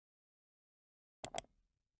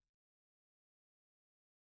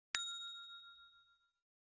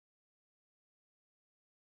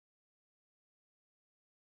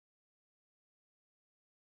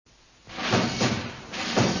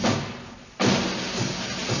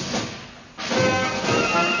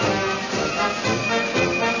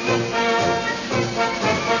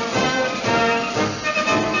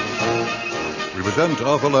present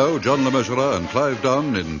Arthur Lowe, John the Mesurier, and Clive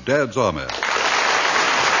Dunn in Dad's Army.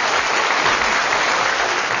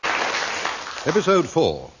 Episode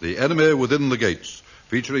 4, The Enemy Within the Gates,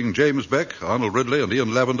 featuring James Beck, Arnold Ridley, and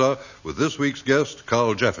Ian Lavender, with this week's guest,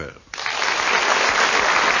 Carl Jaffe.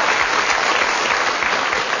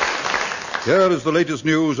 Here is the latest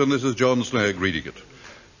news, and this is John Snagg reading it.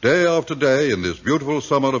 Day after day, in this beautiful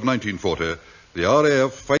summer of 1940, the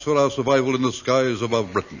RAF fights for our survival in the skies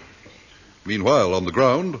above Britain. Meanwhile, on the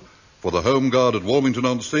ground, for the Home Guard at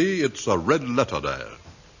Warmington-on-Sea, it's a red letter day.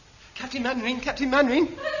 Captain Mannering, Captain Mannering.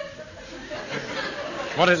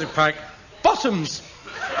 What is it, Pike? Bottoms.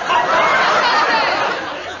 I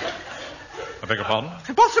beg your pardon?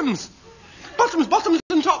 Bottoms. Bottoms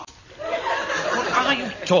and tops. What are you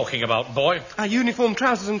talking about, boy? Our uniform,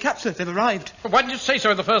 trousers and caps, sir. They've arrived. Well, why didn't you say so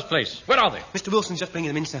in the first place? Where are they? Mr. Wilson's just bringing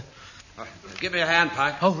them in, sir. Give me a hand,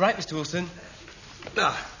 Pike. Oh, right, Mr. Wilson.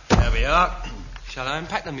 There we are. Shall I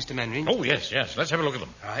unpack them, Mr. Mannering? Oh, yes. Let's have a look at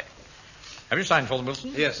them. All right. Have you signed for them,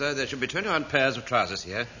 Wilson? Yes, sir. There should be 21 pairs of trousers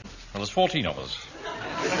here. Well, there's 14 of us.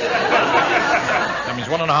 That means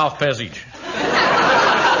 1.5 pairs each.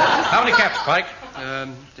 How many caps, Pike?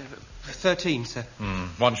 13, sir.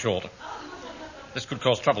 One short. This could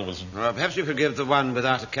cause trouble, Wilson. Well, perhaps you could give the one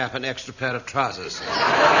without a cap an extra pair of trousers.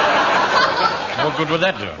 What good would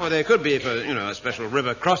that do? Well, they could be for, a special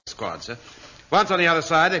river cross squad, sir. Once on the other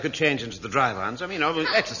side, they could change into the dry ones.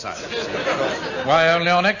 Exercise. Why only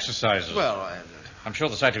on exercises? Well, I'm sure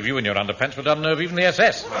the sight of you in your underpants would unnerve even the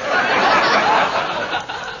SS.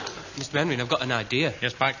 Mr. Mannering, I've got an idea.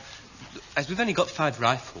 Yes, Pike? As we've only got 5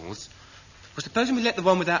 rifles, well, supposing we let the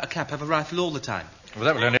one without a cap have a rifle all the time. Well,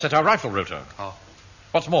 that will only set our rifle rotor. Oh.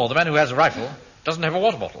 What's more, the man who has a rifle doesn't have a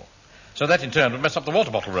water bottle. So that, in turn, would mess up the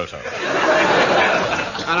water bottle rotor.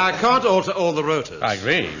 And I can't alter all the rotors. I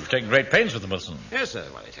agree. You've taken great pains with them, Wilson. Yes, sir.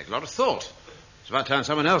 Well, they take a lot of thought. It's about time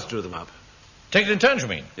someone else drew them up. Take it in turns, you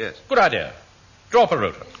mean? Yes. Good idea. Draw up a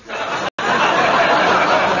rotor.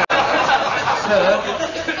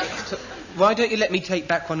 Sir, why don't you let me take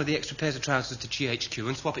back one of the extra pairs of trousers to GHQ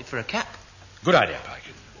and swap it for a cap? Good idea, Pike.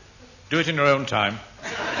 Do it in your own time.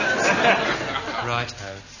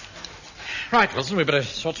 Righto. Right, Wilson, we better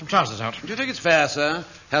sort some trousers out. Do you think it's fair, sir,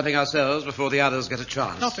 helping ourselves before the others get a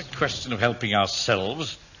chance? Not a question of helping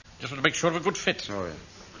ourselves. Just want to make sure of a good fit. Oh, yeah.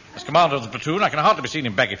 As commander of the platoon, I can hardly be seen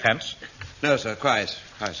in baggy pants. No, sir, quite.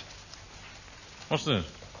 What's this?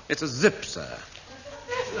 It's a zip, sir.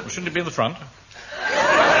 Well, shouldn't it be in the front?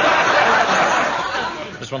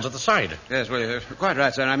 This one's at the side. Yes, well, you're quite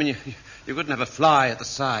right, sir. I mean, you couldn't have a fly at the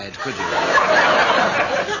side, could you?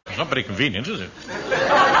 It's not very convenient, is it?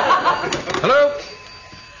 Hello?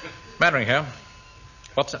 Mannering here.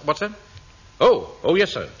 What's that? Oh,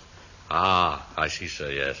 yes, sir. Ah, I see,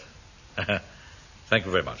 sir, yes. Thank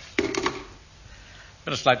you very much.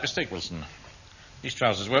 Been a slight mistake, Wilson. These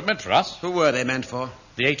trousers weren't meant for us. Who were they meant for?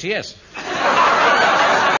 The ATS.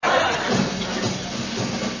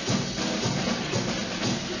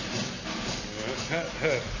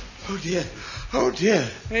 Oh, dear.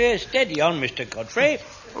 Yeah, steady on, Mr. Godfrey.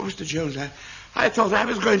 Oh, Mr. Jones, I thought I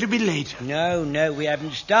was going to be late. No, we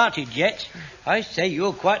haven't started yet. I say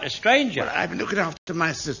you're quite a stranger. Well, I've been looking after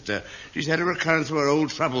my sister. She's had a recurrence of her old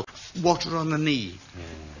trouble, water on the knee.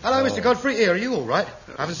 Hello, Mr. Godfrey. Here, are you all right?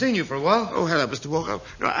 I haven't seen you for a while. Oh, hello, Mr. Walker.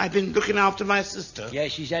 No, I've been looking after my sister. Yeah,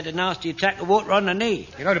 she's had a nasty attack of water on her knee.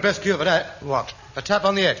 You know the best cure for that? What? A tap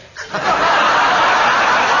on the head.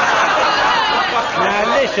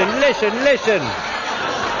 Now, listen.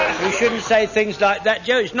 You shouldn't say things like that,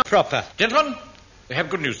 Joe. It's not proper. Gentlemen, we have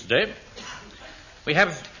good news today. We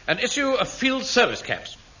have an issue of field service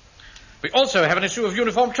caps. We also have an issue of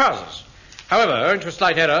uniform trousers. However, owing to a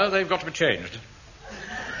slight error, they've got to be changed.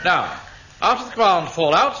 Now, after the command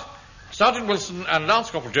fallout, Sergeant Wilson and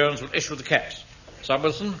Lance Corporal Jones will issue the caps. Sergeant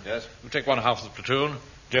Wilson? Yes? You take one half of the platoon.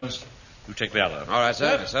 Jones, you take the other. All right,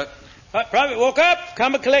 sir. Yes, sir. Right, Private Walker,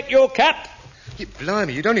 come and collect your cap.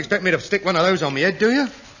 Blimey, you don't expect me to stick one of those on my head, do you?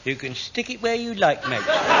 You can stick it where you like, mate.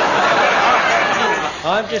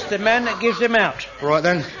 I'm just the man that gives them out. All right,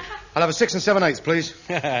 then. I'll have a 6 7/8, please.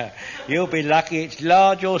 You'll be lucky it's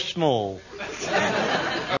large or small.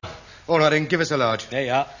 All right, then, give us a large. There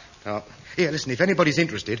you are. Oh. Here, listen, if anybody's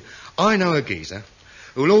interested, I know a geezer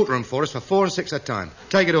who'll alter them for us for 4 and 6 at a time.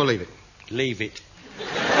 Take it or leave it. Leave it.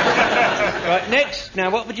 Right, next. Now,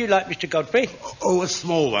 what would you like, Mr. Godfrey? Oh, a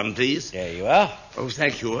small one, please. There you are. Oh,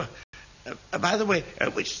 thank you. By the way,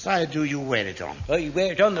 which side do you wear it on? Oh, you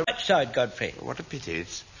wear it on the right side, Godfrey. What a pity.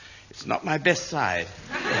 It's not my best side.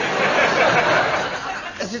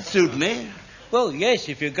 Does it suit me? Well, yes,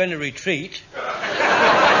 if you're going to retreat. You've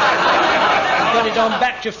got it on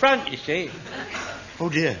back to front, you see. Oh,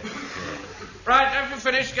 dear. Right, have you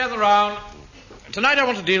finished? Gather round. Tonight I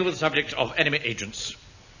want to deal with the subject of enemy agents.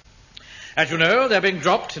 As you know, they're being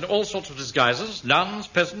dropped in all sorts of disguises. Nuns,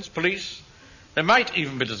 peasants, police. They might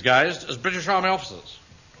even be disguised as British Army officers.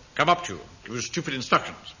 Come up to you, give you stupid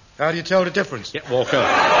instructions. How do you tell the difference? Yeah, Walker.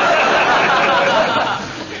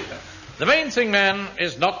 The main thing, man,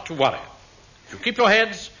 is not to worry. If you keep your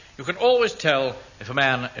heads, you can always tell if a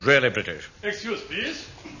man is really British. Excuse, please.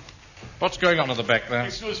 What's going on at the back there?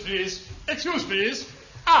 Excuse, please. Excuse, please.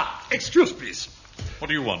 Ah, excuse, please. What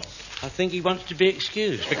do you want? I think he wants to be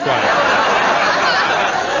excused. Be quiet.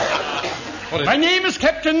 My name is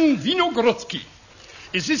Captain Vinogrodsky.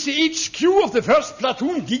 Is this the HQ of the 1st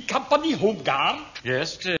Platoon D Company Home Guard?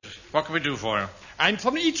 Yes, it is. What can we do for you? I'm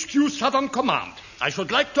from HQ Southern Command. I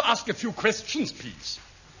should like to ask a few questions, please.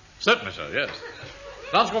 Certainly, sir, yes.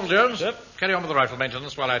 Lance Corporal Jones, carry on with the rifle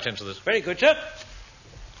maintenance while I attend to this. Very good, sir.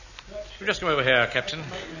 You just come over here, Captain.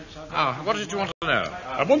 What did you want to know?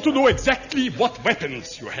 I want to know exactly what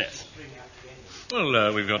weapons you have.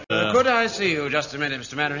 Well, we've got... Could I see you just a minute,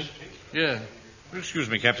 Mr. Mannering? Yeah. Excuse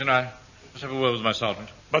me, Captain. I must have a word with my sergeant.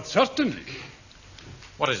 But certainly.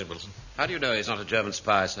 What is it, Wilson? How do you know he's not a German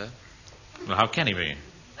spy, sir? Well, how can he be?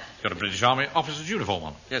 He's got a British Army officer's uniform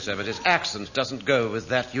on. Yes, sir, but his accent doesn't go with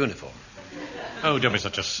that uniform. Oh, don't be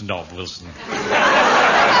such a snob, Wilson.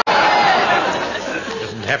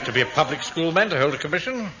 Doesn't have to be a public school man to hold a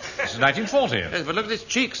commission. This is 1940. Yes, but look at his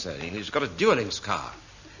cheeks, sir. He's got a dueling scar.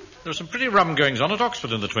 There were some pretty rum goings-on at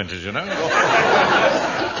Oxford in the 20s, you know.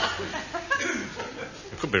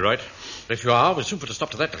 You could be right. But if you are, we'll soon put a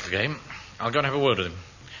stop to that little game. I'll go and have a word with him.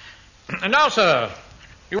 And now, sir,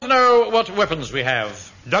 you want to know what weapons we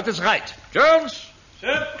have? That is right. Jones?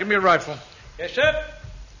 Sir? Give me a rifle. Yes, sir.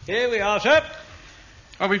 Here we are, sir.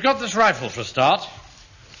 Well, we've got this rifle for a start.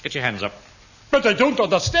 Get your hands up. But I don't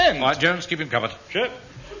understand. All right, Jones, keep him covered. Sure.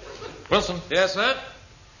 Wilson, Yes, sir?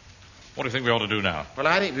 what do you think we ought to do now? Well,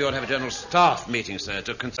 I think we ought to have a general staff meeting, sir,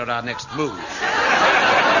 to consider our next move.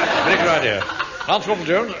 Very good idea. Lance Corporal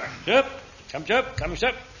Jones. Sir. Come,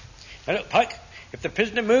 sir. Now, look, Pike, if the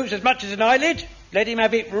prisoner moves as much as an eyelid, let him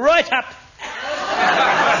have it right up.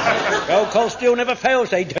 Old cold steel never fails.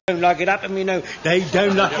 They don't like it up, and we know they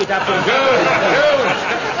don't like it up.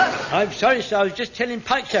 I'm sorry, sir. I was just telling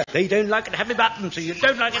Pike, sir. They don't like it, have it up, and so you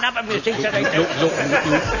don't like it up, and you think so they don't. Look,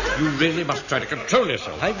 you really must try to control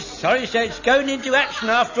yourself. I'm sorry, sir. It's going into action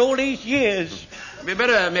after all these years. We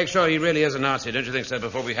better make sure he really is a Nazi, don't you think, sir,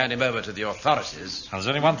 before we hand him over to the authorities? There's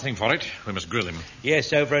only one thing for it. We must grill him.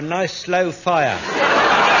 Yes, over a nice slow fire.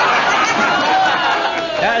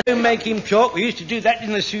 That'll make him talk. We used to do that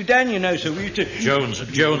in the Sudan, you know, so we used to...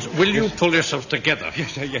 Jones, will you pull yourself together?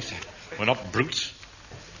 Yes, sir. We're not brutes.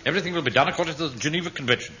 Everything will be done according to the Geneva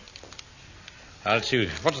Convention. Let's see.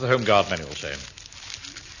 What does the Home Guard manual say?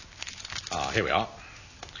 Here we are.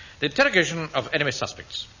 The interrogation of enemy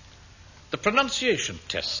suspects. The pronunciation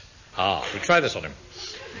test. We try this on him.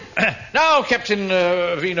 Now, Captain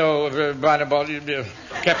Captain,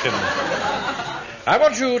 I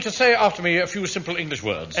want you to say after me a few simple English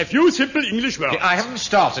words. A few simple English words. I haven't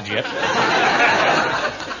started yet.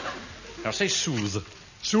 Now say soothe.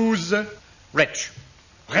 Soothe. Wretch.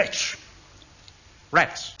 Wretch.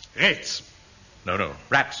 Rats. Rats. No,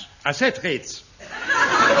 rats. I said rats.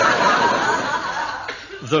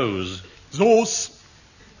 Those. Those.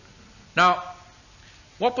 Now,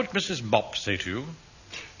 what would Mrs. Mop say to you?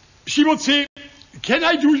 She would say, can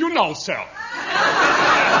I do you now, sir?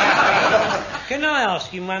 Can I ask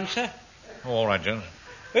him one, sir? All right, Jones.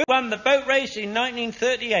 Who won the boat race in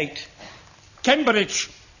 1938? Cambridge.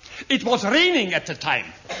 It was raining at the time.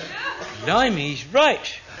 Blimey, he's right.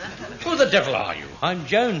 Who the devil are you? I'm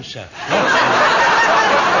Jones, sir.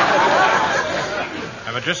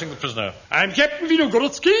 I'm addressing the prisoner. I'm Captain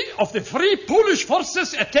Vinogrodsky of the Free Polish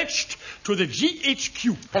Forces attached to the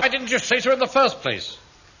GHQ. Why didn't you say so in the first place?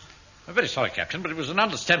 I'm very sorry, Captain, but it was an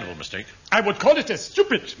understandable mistake. I would call it a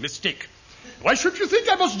stupid mistake. Why should you think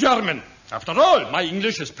I was German? After all, my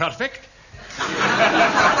English is perfect.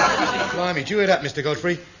 Blimey, do you hear that, Mr.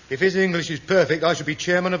 Godfrey? If his English is perfect, I should be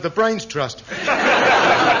chairman of the Brains Trust.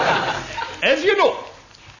 As you know,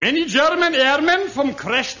 many German airmen from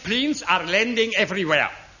crashed planes are landing everywhere.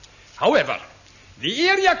 However, the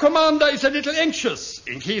area commander is a little anxious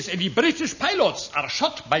in case any British pilots are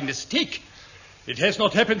shot by mistake. It has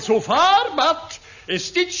not happened so far, but a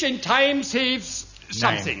stitch in time saves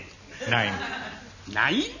something. 9.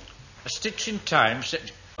 9? A stitch in time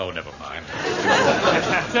said... Oh, never mind.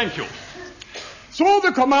 Thank you. So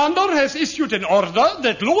the commander has issued an order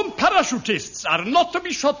that lone parachutists are not to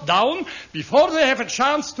be shot down before they have a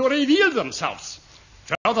chance to reveal themselves.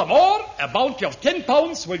 Furthermore, a bounty of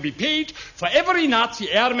 £10 will be paid for every Nazi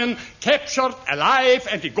airman captured alive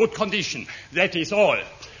and in good condition. That is all.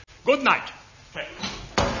 Good night.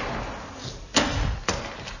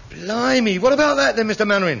 Blimey, what about that then, Mr.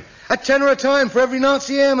 Mannering? A tenner a time for every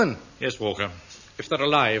Nazi airman. Yes, Walker. If they're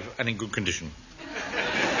alive and in good condition.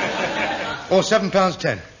 Or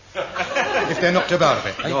 £7.10. If they're knocked about a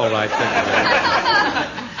bit. Eh? All right,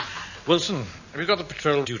 thank you. Wilson, have you got the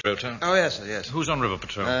patrol duty rota? Oh, yes, sir, yes. Who's on river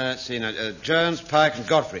patrol? Let's see now. Jones, Pike, and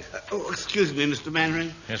Godfrey. Excuse me, Mr.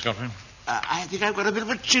 Mannering. Yes, Godfrey? I think I've got a bit of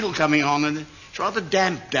a chill coming on, and it's rather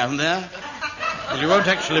damp down there. Well, you won't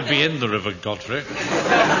actually be in the river, Godfrey.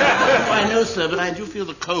 I know, sir, but I do feel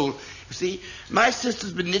the cold. You see, my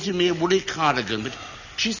sister's been knitting me a woolly cardigan, but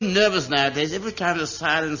she's nervous nowadays. Every time the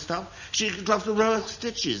siren stops, she drops a row of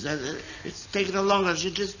stitches. It's taken her longer than she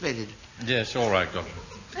anticipated. Yes, all right, Godfrey.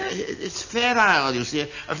 It's Fair Isle, you see,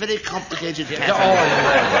 a very complicated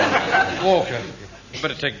pattern. Walker, you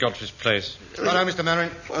better take Godfrey's place. Hello, Mr.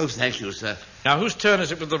 Mannering. Oh, thank you, sir. Now, whose turn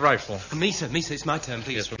is it with the rifle? Me, sir, it's my turn,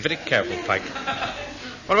 please. Yes, well, very careful, Pike.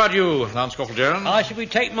 What about you, Lance Corporal Jones? I shall be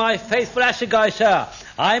taking my faithful assegai, sir.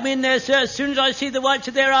 I'm in there, sir, as soon as I see the whites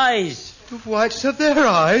of their eyes. The whites of their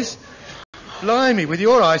eyes? Blimey, with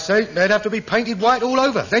your eyesight, they'd have to be painted white all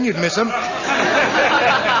over. Then you'd miss them.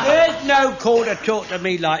 There's no call to talk to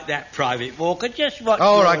me like that, Private Walker. Just watch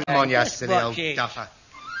All your right, come on, hand. you Just silly watch old it. duffer.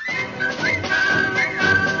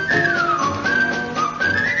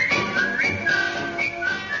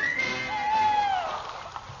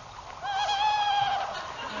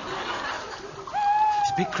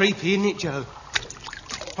 It's a bit creepy, isn't it, Joe?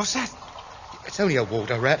 What's that? It's only a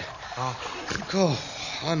water rat. Oh,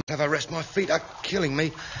 I must have a rest. My feet are killing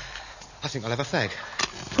me. I think I'll have a fag.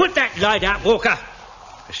 Put that light out, Walker.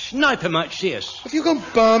 A sniper might see us. Have you gone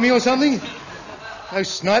balmy or something? No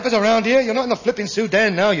snipers around here. You're not in the flipping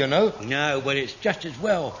Sudan now, you know. No, but it's just as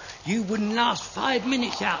well. You wouldn't last 5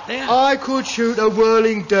 minutes out there. I could shoot a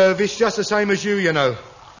whirling dervish just the same as you know.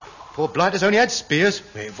 Poor blighters only had spears.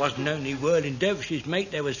 It wasn't only whirling dervishes,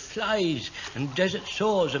 mate. There was flies and desert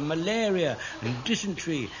sores and malaria and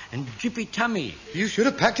dysentery and jippy tummy. You should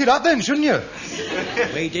have packed it up then, shouldn't you?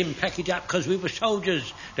 We didn't pack it up because we were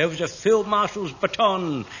soldiers. There was a field marshal's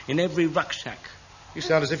baton in every rucksack. You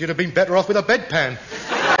sound as if you'd have been better off with a bedpan.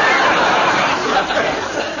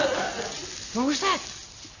 What was that?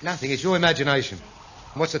 Nothing, it's your imagination.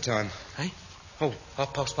 What's the time? Eh? Oh,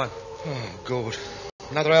 1:30. Oh, God.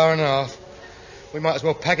 Another hour and a half. We might as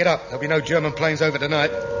well pack it up. There'll be no German planes over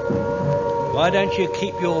tonight. Why don't you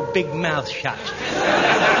keep your big mouth shut?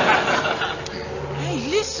 Hey,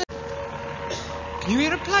 listen. Can you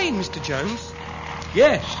hear a plane, Mr. Jones?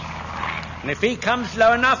 Yes. And if he comes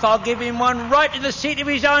low enough, I'll give him one right in the seat of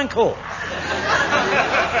his ankle.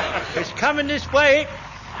 It's coming this way.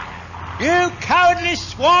 You cowardly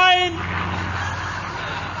swine!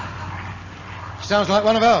 Sounds like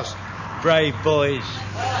one of ours. Brave boys.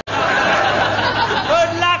 Good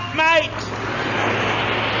luck, mate!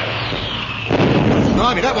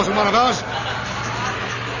 Blimey, that wasn't one of ours.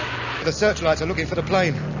 The searchlights are looking for the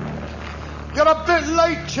plane. You're a bit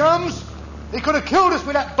late, chums. He could have killed us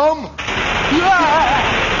with that bomb.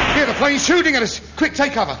 Here, the plane's shooting at us. Quick,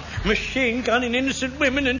 take cover. Machine gunning innocent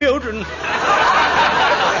women and children. They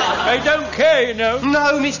don't care, you know.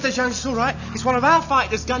 No, Mr. Jones, it's all right. It's one of our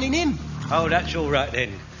fighters gunning him. Oh, that's all right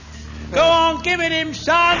then. Go on, give it him,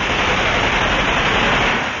 son.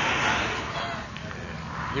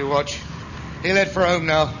 You watch. He'll head for home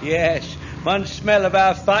now. Yes, one smell of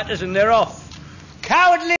our fighters and they're off.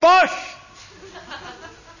 Cowardly Bosch!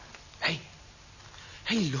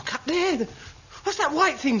 Hey, look up there. What's that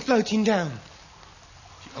white thing floating down?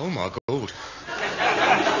 Oh, my God.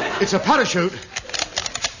 It's a parachute.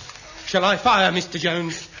 Shall I fire, Mr.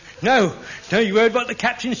 Jones? No, you heard what the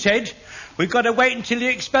captain said. We've got to wait until he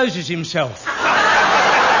exposes himself.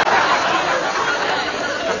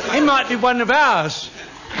 He might be one of ours.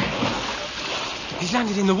 He's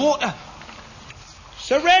landed in the water.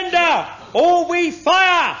 Surrender, or we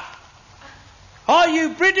fire. Are you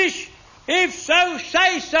British? If so,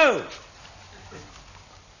 say so.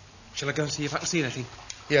 Shall I go and see if I can see anything?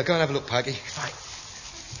 Yeah, go and have a look, Pikey. Right.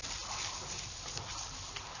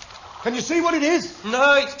 Can you see what it is?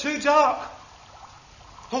 No, it's too dark.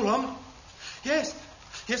 Hold on. Yes,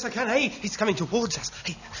 I can. Hey, he's coming towards us.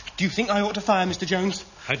 Hey, do you think I ought to fire, Mr. Jones?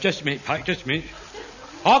 Just a minute, Pike, just a minute.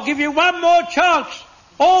 I'll give you one more chance.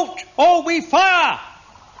 Halt, or we fire.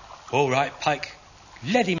 All right, Pike.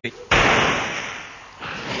 Let him in.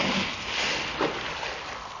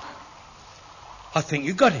 I think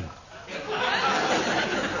you got him.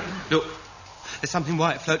 Look, there's something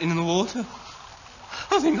white floating in the water.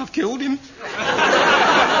 I think I've killed him.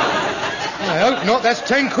 I hope not. That's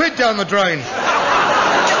 10 quid down the drain.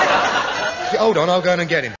 Hold on, I'll go in and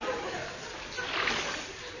get him.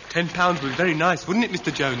 £10 would be very nice, wouldn't it,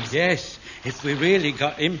 Mr. Jones? Yes, if we really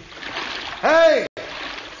got him. Hey!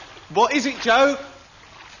 What is it, Joe?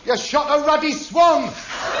 You shot a ruddy swan!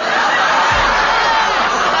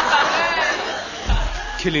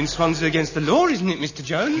 Killing swans is against the law, isn't it, Mr.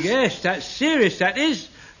 Jones? Yes, that's serious, that is.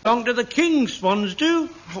 Belong to the king, swans do.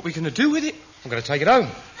 What are we going to do with it? I'm going to take it home.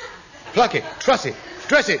 Pluck it, truss it,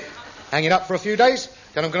 dress it, hang it up for a few days,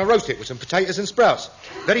 then I'm going to roast it with some potatoes and sprouts.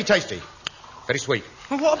 Very tasty. Very sweet.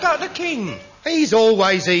 Well, what about the king? He's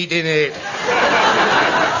always eating it.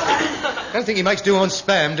 Don't think he makes do on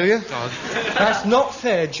spam, do you? Oh, that's not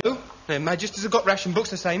fair, Joe. Their Majesties have got ration books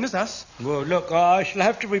the same as us. Well, look, I shall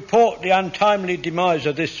have to report the untimely demise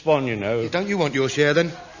of this swan, you know. Don't you want your share,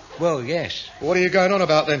 then? Well, yes. What are you going on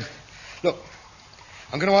about, then? Look,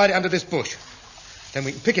 I'm going to hide it under this bush. Then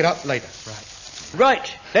we can pick it up later.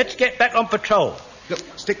 Right, let's get back on patrol. Look,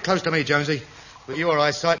 stick close to me, Jonesy. With your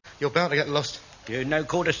eyesight, you're bound to get lost. You've no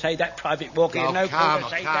call to say that, Private Walker. You've no call to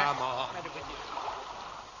say that. on.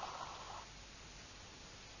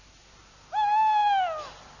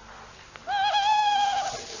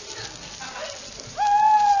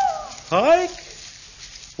 Pike?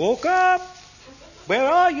 Walker? Where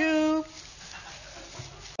are you?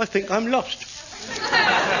 I think I'm lost.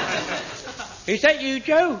 Is that you,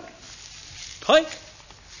 Joe? Pike?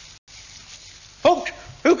 Halt!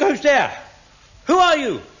 Who goes there? Who are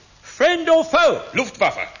you? Friend or foe?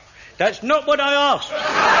 Luftwaffe. That's not what I asked.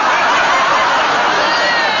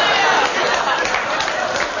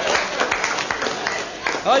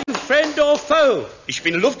 Are you friend or foe? Ich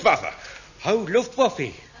bin Luftwaffe. Oh,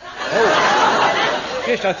 Luftwaffe. Oh.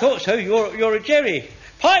 Yes, I thought so. You're a Jerry.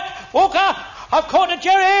 Pike! Walker! I've caught a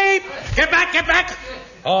Jerry! Get back, get back!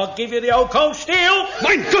 I'll give you the old cold steel.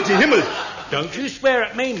 Mein Gott im Himmel! Don't you swear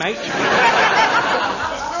at me, mate.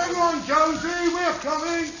 Hang on, Jonesy, we're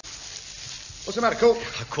coming. What's the matter, Cool?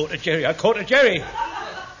 I caught a Jerry.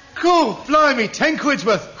 Cool, blimey, 10 quid's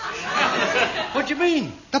worth. What do you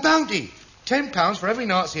mean? The bounty. £10 for every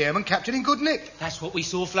Nazi airman captured in good nick. That's what we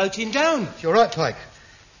saw floating down. You're right, Pike.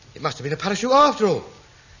 It must have been a parachute after all.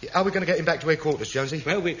 How are we going to get him back to headquarters, Jonesy?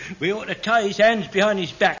 Well, we ought to tie his hands behind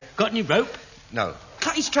his back. Got any rope? No.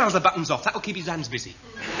 Cut his trouser buttons off. That'll keep his hands busy.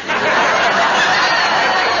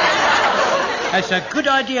 That's a good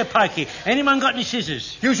idea, Pikey. Anyone got any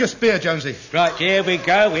scissors? Use your spear, Jonesy. Right, here we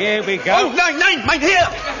go. Oh, nein, mein Herr!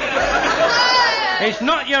 It's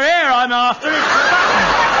not your hair I'm after, it's the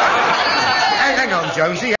buttons. Hang on,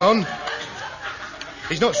 Jonesy, hang on.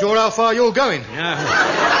 He's not sure how far you're going. No.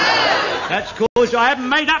 That's cause I haven't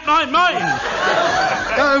made up my mind.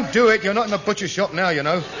 Don't do it. You're not in the butcher shop now, you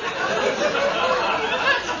know.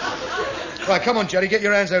 Right, come on, Jerry. Get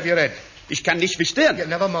your hands over your head. Ich kann nicht verstehen. Yeah,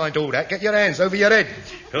 never mind all that. Get your hands over your head.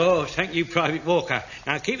 Oh, thank you, Private Walker.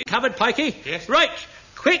 Now keep it covered, Pikey. Yes. Right.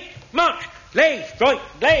 Quick march. Lay, right,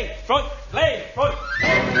 lay, right, lay, right.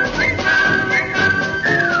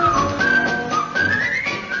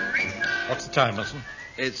 What's the time, Wilson?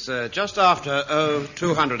 It's just after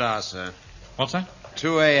 200 hours, sir. What's that?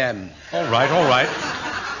 2 a.m. All right.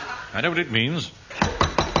 I know what it means.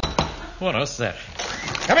 What else is that?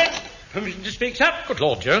 Come in. Permission to speak, sir? Good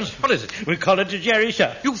Lord, Jones. What is it? We collared to Jerry,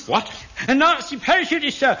 sir. You what? A Nazi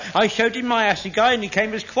parachutist, sir. I showed him my assy guy and he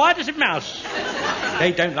came as quiet as a mouse.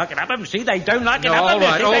 They don't like it up 'em, see? They don't like it up 'em. All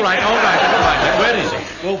right. Where is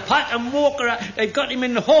he? Well, Pike and Walker, they've got him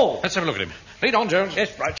in the hall. Let's have a look at him. Lead on, Jones.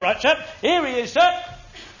 Yes, right, sir. Here he is, sir.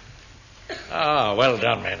 Ah, well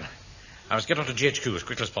done, men. Now let's get on to GHQ as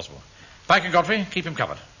quickly as possible. Pike and Godfrey, keep him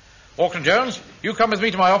covered. Walker and Jones, you come with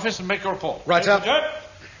me to my office and make your report. Right up.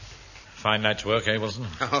 Fine night's work, eh, Wilson?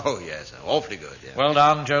 Oh, yes, awfully good, yeah. Well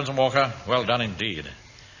done, Jones and Walker. Well done indeed.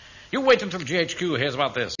 You wait until GHQ hears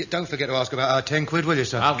about this. Don't forget to ask about our 10 quid, will you,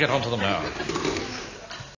 sir? I'll get on to them now.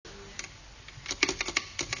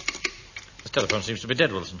 This telephone seems to be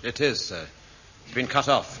dead, Wilson. It is, sir. It's been cut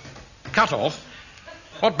off. Cut off?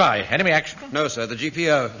 What by? Enemy action? No, sir, the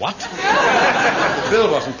GPO. What? The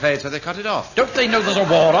bill wasn't paid, so they cut it off. Don't they know there's a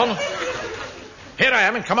war on? Here I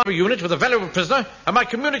am in command of a unit with a valuable prisoner, and my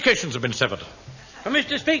communications have been severed.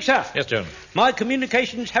 Mr. Speak, sir. Yes, Jones. My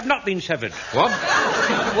communications have not been severed. What?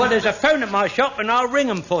 Well, there's a phone at my shop, and I'll ring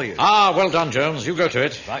them for you. Ah, well done, Jones. You go to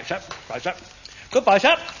it. Right, sir. Goodbye,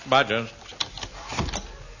 sir. Bye, Jones.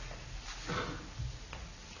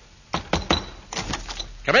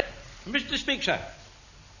 Come in. Mr. Speak, sir.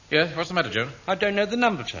 Yeah, what's the matter, Jones? I don't know the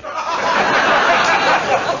number, sir.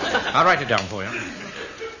 I'll write it down for you.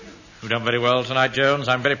 You've done very well tonight, Jones.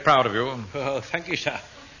 I'm very proud of you. Oh, thank you, sir.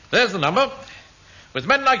 There's the number. With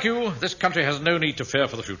men like you, this country has no need to fear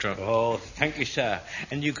for the future. Oh, thank you, sir.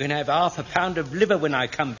 And you can have half a pound of liver when I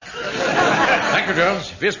come back. Thank you,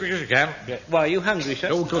 Jones. Be as quick as you can. Why, are you hungry, sir?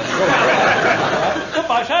 Oh, good.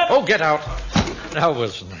 Goodbye, sir. Oh, get out. Now,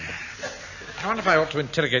 Wilson. I wonder if I ought to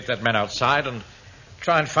interrogate that man outside and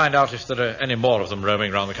try and find out if there are any more of them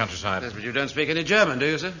roaming around the countryside. Yes, but you don't speak any German, do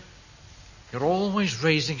you, sir? You're always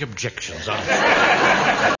raising objections, aren't you?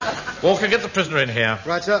 Walker, get the prisoner in here.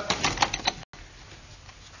 Right, sir.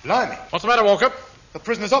 Blimey. What's the matter, Walker? The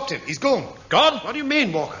prisoner's upped him. He's gone. Gone? What do you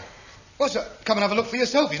mean, Walker? Well, sir, come and have a look for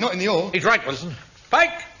yourself. He's not in the hall. He's right, Wilson.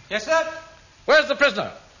 Pike! Yes, sir? Where's the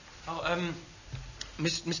prisoner? Oh,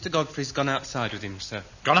 Mr. Godfrey's gone outside with him, sir.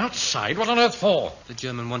 Gone outside? What on earth for? The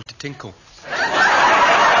German wanted to tinkle.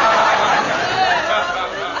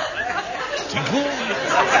 Tinkle?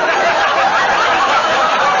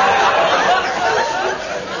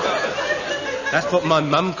 That's what my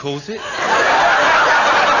mum calls it.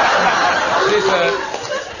 See, sir,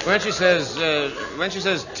 when she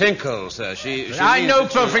says tinkle, sir, she I means know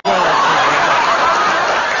that she- perfectly well.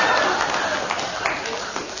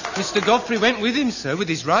 Mr. Godfrey went with him, sir, with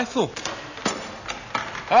his rifle.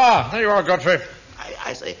 Ah, there you are, Godfrey.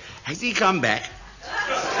 I say, has he come back?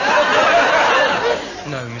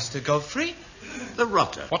 No, Mr. Godfrey. The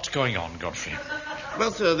rotter. What's going on, Godfrey?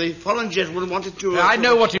 Well, sir, the foreign gentleman wanted to... I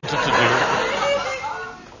know what he wanted to do.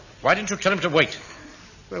 Why didn't you tell him to wait?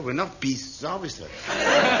 Well, we're not beasts, are we, sir?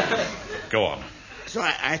 Go on. So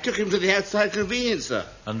I took him to the outside convenience, sir.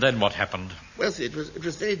 And then what happened? Well, sir, it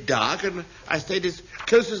was very dark, and I stayed as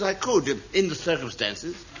close as I could in the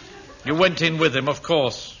circumstances. You went in with him, of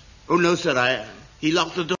course. Oh, no, sir, he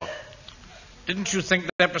locked the door. Didn't you think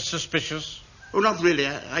that was suspicious? Oh, not really.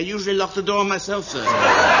 I usually lock the door myself, sir.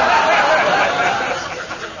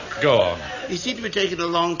 Go on. He seemed to be taking a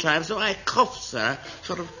long time, so I coughed, sir,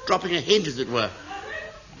 sort of dropping a hint, as it were.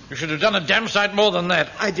 You should have done a damn sight more than that.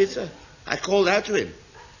 I did, sir. I called out to him.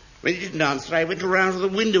 When he didn't answer, I went around to the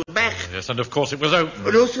window and back. Yes, and of course it was open.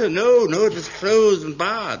 Oh, no, sir, no, it was closed and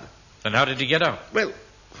barred. Then how did he get out? Well,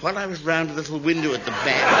 while I was round the little window at the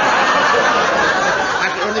back, I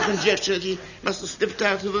could only conjecture that he must have slipped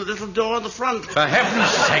out through the little door on the front. For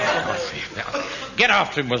heaven's sake, Godfrey. Now, get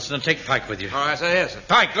after him, Wilson, and take Pike with you. All right, sir, yes, sir.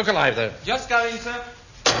 Pike, look alive there. Just going, sir.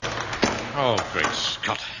 Oh, great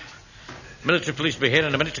Scott. Military police will be here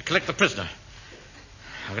in a minute to collect the prisoner.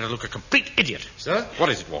 I'm going to look a complete idiot. Sir? What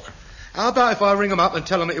is it, Walker? How about if I ring them up and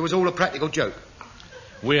tell them it was all a practical joke?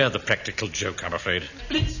 We're the practical joke, I'm afraid.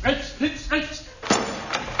 Blitz, rechts, blitz, rechts.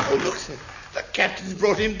 Oh, look, sir, the captain's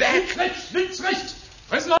brought him back. Blitz, rechts.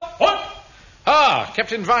 Prisoner, what? Ah,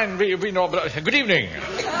 Captain Vine, we know... Good evening.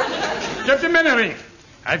 Captain Mannering,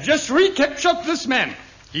 I've just recaptured this man.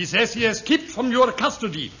 He says he escaped from your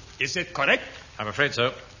custody. Is that correct? I'm afraid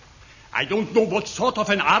so. I don't know what sort of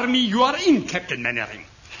an army you are in, Captain Mannering,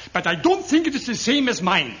 but I don't think it is the same as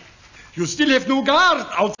mine. You still have no guard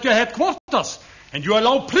out your headquarters, and you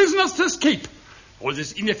allow prisoners to escape. All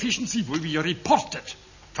this inefficiency will be reported.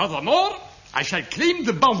 Furthermore, I shall claim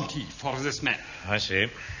the bounty for this man. I see.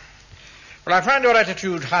 Well, I find your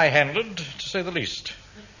attitude high-handed, to say the least.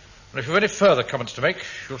 And if you've any further comments to make,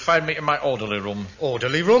 you'll find me in my orderly room.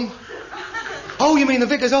 Orderly room? Oh, you mean the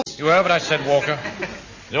vicar's office? You heard what I said, Walker.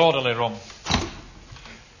 The orderly room.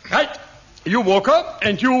 Right. You, Walker,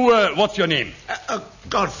 and you, what's your name?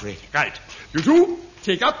 Godfrey. Right. You two,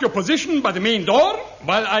 take up your position by the main door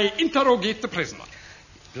while I interrogate the prisoner.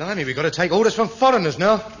 Blimey, we've got to take orders from foreigners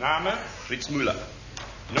now. Name, Fritz Müller.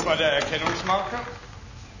 Nummer der Erkennungsmarke?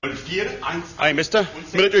 0411. Hey, mister.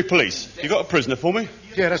 Military police. You got a prisoner for me?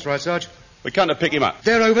 Yeah, that's right, Sarge. We can't pick him up.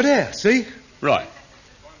 They're over there, see? Right.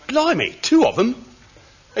 Blimey, two of them?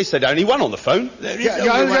 They said only one on the phone.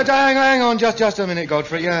 Hang on, just a minute,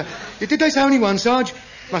 Godfrey. Did they say only one, Sarge?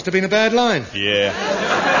 Must have been a bad line. Yeah.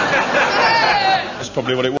 That's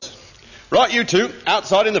probably what it was. Right, you two,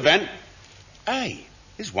 outside in the van. Hey,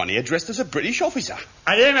 there's one here dressed as a British officer.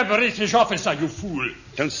 I am a British officer, you fool.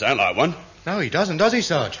 Don't sound like one. No, he doesn't, does he,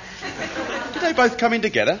 Sarge? Did they both come in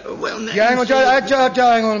together? Well, now... Yeah,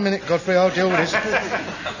 hang on a minute, Godfrey. I'll deal with this.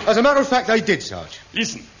 As a matter of fact, they did, Sarge.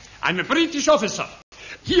 Listen, I'm a British officer.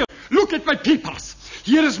 Here, look at my papers.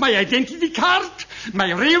 Here is my identity card,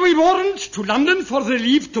 my railway warrant to London for the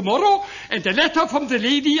leave tomorrow, and a letter from the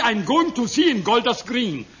lady I'm going to see in Golders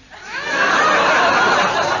Green.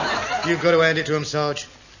 You've got to hand it to them, Sarge.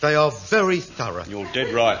 They are very thorough. You're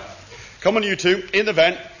dead right. Come on, you two, in the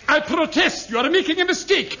van. I protest. You are making a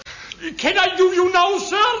mistake. Can I do you now,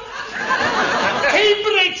 sir?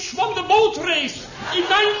 Cambridge won the boat race in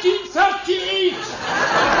 1938.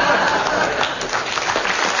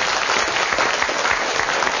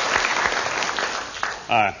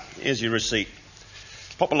 Here's your receipt.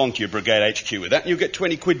 Pop along to your brigade HQ with that and you'll get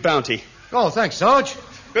 20 quid bounty. Oh, thanks, Sarge.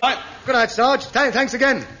 Good night. Good night, Sarge. Thanks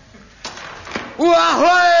again. Ahoy!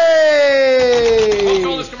 What's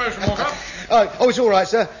all this commotion, Walker? It's all right,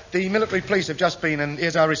 sir. The military police have just been, and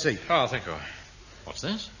here's our receipt. Oh, thank you. What's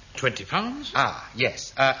this? £20?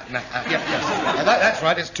 Yes. Yes. That's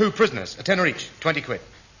right. It's 2 prisoners, a tenner each, 20 quid.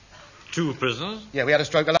 2 prisoners? Yeah, we had a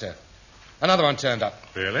stroke of luck. Another one turned up.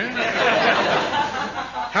 Really?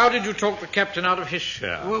 How did you talk the captain out of his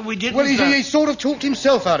share? Well, we didn't... Well, he sort of talked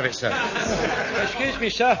himself out of it, sir. Excuse me,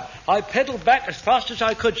 sir. I pedalled back as fast as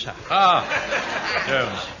I could, sir.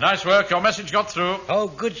 Jones, nice work. Your message got through. Oh,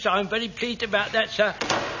 good, sir. I'm very pleased about that, sir.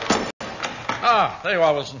 There you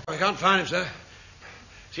are, Wilson. We can't find him, sir.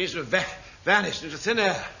 Seems to have vanished into thin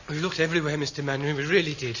air. We looked everywhere, Mr. Mannering. We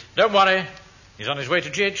really did. Don't worry. He's on his way to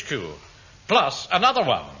GHQ. Plus another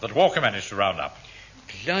one that Walker managed to round up.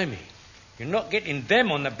 Blimey. You're not getting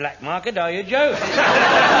them on the black market, are you, Joe?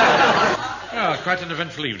 Quite an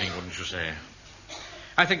eventful evening, wouldn't you say?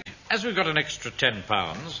 I think, as we've got an extra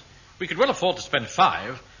 £10, we could well afford to spend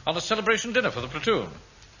 5 on a celebration dinner for the platoon.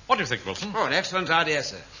 What do you think, Wilson? Oh, an excellent idea,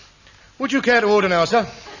 sir. Would you care to order now, sir?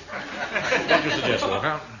 What do you suggest,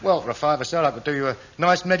 Walker? Well, for a £5, sir, I could do you a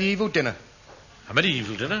nice medieval dinner. A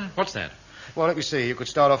medieval dinner? What's that? Well, let me see. You could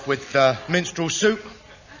start off with minstrel soup,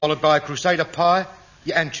 followed by crusader pie,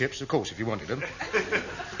 and chips, of course, if you wanted them.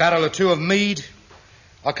 Barrel or 2 of mead.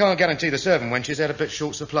 I can't guarantee the serving wenches had a bit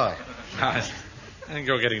short supply. I think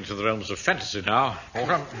you're getting into the realms of fantasy now,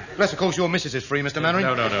 Walker. Unless, of course, your missus is free, Mr. Mannering.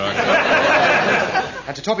 No.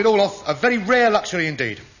 And to top it all off, a very rare luxury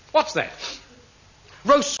indeed. What's that?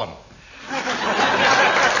 Roast swan.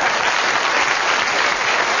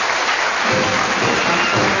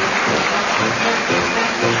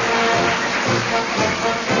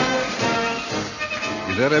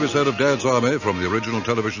 In that episode of Dad's Army from the original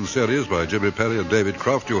television series by Jimmy Perry and David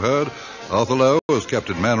Croft, you heard Arthur Lowe as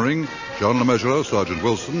Captain Mannering, John Le Mesurier, Sergeant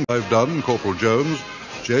Wilson, Clive Dunn, Corporal Jones,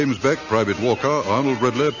 James Beck, Private Walker, Arnold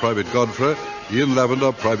Ridley, Private Godfrey, Ian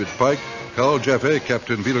Lavender, Private Pike, Carl Jaffe,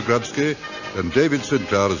 Captain Vilogradsky, and David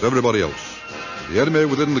Sinclair as everybody else. The Enemy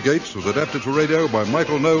Within the Gates was adapted for radio by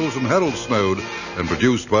Michael Knowles and Harold Snowd and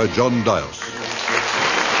produced by John Dias.